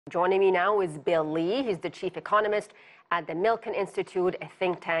Joining me now is Bill Lee. He's the chief economist at the Milken Institute, a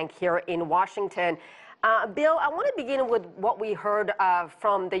think tank here in Washington. Bill, I want to begin with what we heard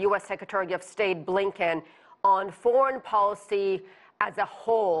from the U.S. Secretary of State Blinken on foreign policy as a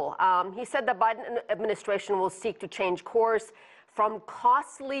whole. He said the Biden administration will seek to change course from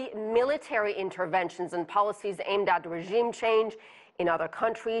costly military interventions and policies aimed at regime change in other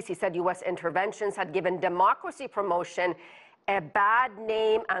countries. He said U.S. interventions had given democracy promotion a bad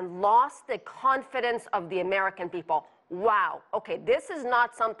name and lost the confidence of the American people. Wow. Okay, this is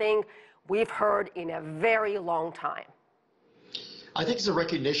not something we've heard in a very long time. I think it's a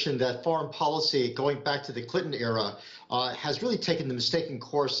recognition that foreign policy, going back to the Clinton era, has really taken the mistaken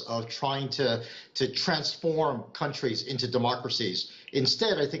course of trying to transform countries into democracies.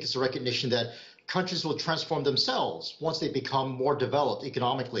 Instead, I think it's a recognition that countries will transform themselves once they become more developed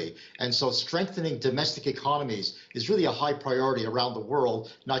economically. And so strengthening domestic economies is really a high priority around the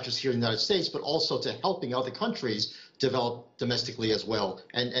world, not just here in the United States, but also to helping other countries develop domestically as well.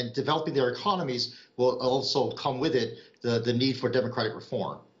 And developing their economies will also come with it the need for democratic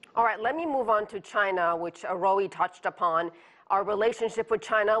reform. All right, let me move on to China, which Roe touched upon. Our relationship with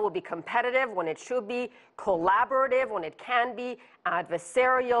China will be competitive when it should be, collaborative when it can be,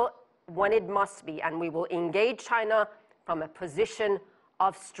 adversarial when it must be, and we will engage China from a position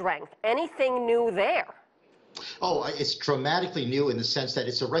of strength. Anything new there? Oh, it's dramatically new in the sense that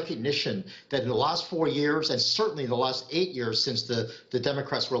it's a recognition that in the last 4 years, and certainly in the last 8 years since the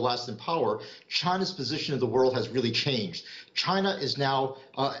Democrats were last in power, China's position in the world has really changed. China is now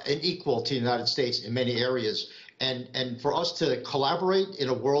an equal to the United States in many areas. And for us to collaborate in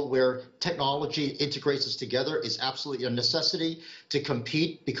a world where technology integrates us together is absolutely a necessity. To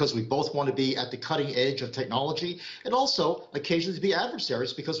compete because we both want to be at the cutting edge of technology, and also occasionally to be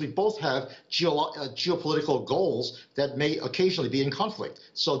adversaries because we both have geopolitical goals that may occasionally be in conflict.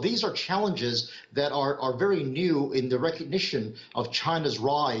 So these are challenges that are very new in the recognition of China's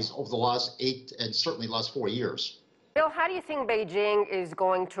rise over the last 8 and certainly last 4 years. Bill, how do you think Beijing is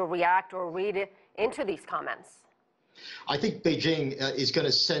going to react or read into these comments? I think Beijing is going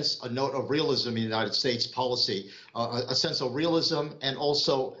to sense a note of realism in the United States policy, a sense of realism and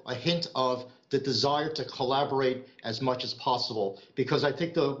also a hint of the desire to collaborate as much as possible. Because I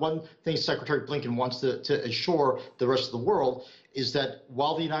think the one thing Secretary Blinken wants to assure the rest of the world is that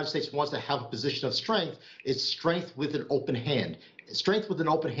while the United States wants to have a position of strength, it's strength with an open hand. Strength with an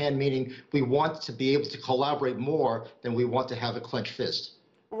open hand meaning we want to be able to collaborate more than we want to have a clenched fist.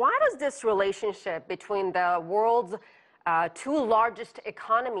 Why does this relationship between the world's two largest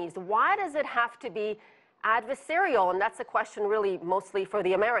economies, why does it have to be adversarial? And that's a question really mostly for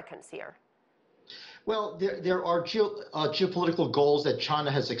the Americans here. Well, there are geopolitical goals that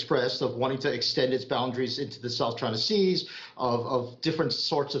China has expressed of wanting to extend its boundaries into the South China Seas, of different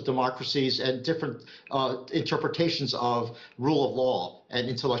sorts of democracies and different interpretations of rule of law and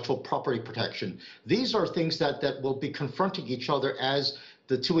intellectual property protection. These are things that will be confronting each other as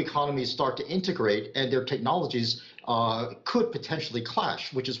the two economies start to integrate, and their technologies could potentially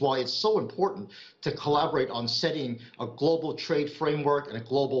clash, which is why it's so important to collaborate on setting a global trade framework and a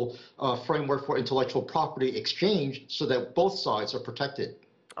global framework for intellectual property exchange so that both sides are protected.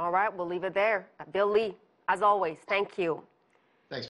 All right, we'll leave it there. Bill Lee, as always, thank you.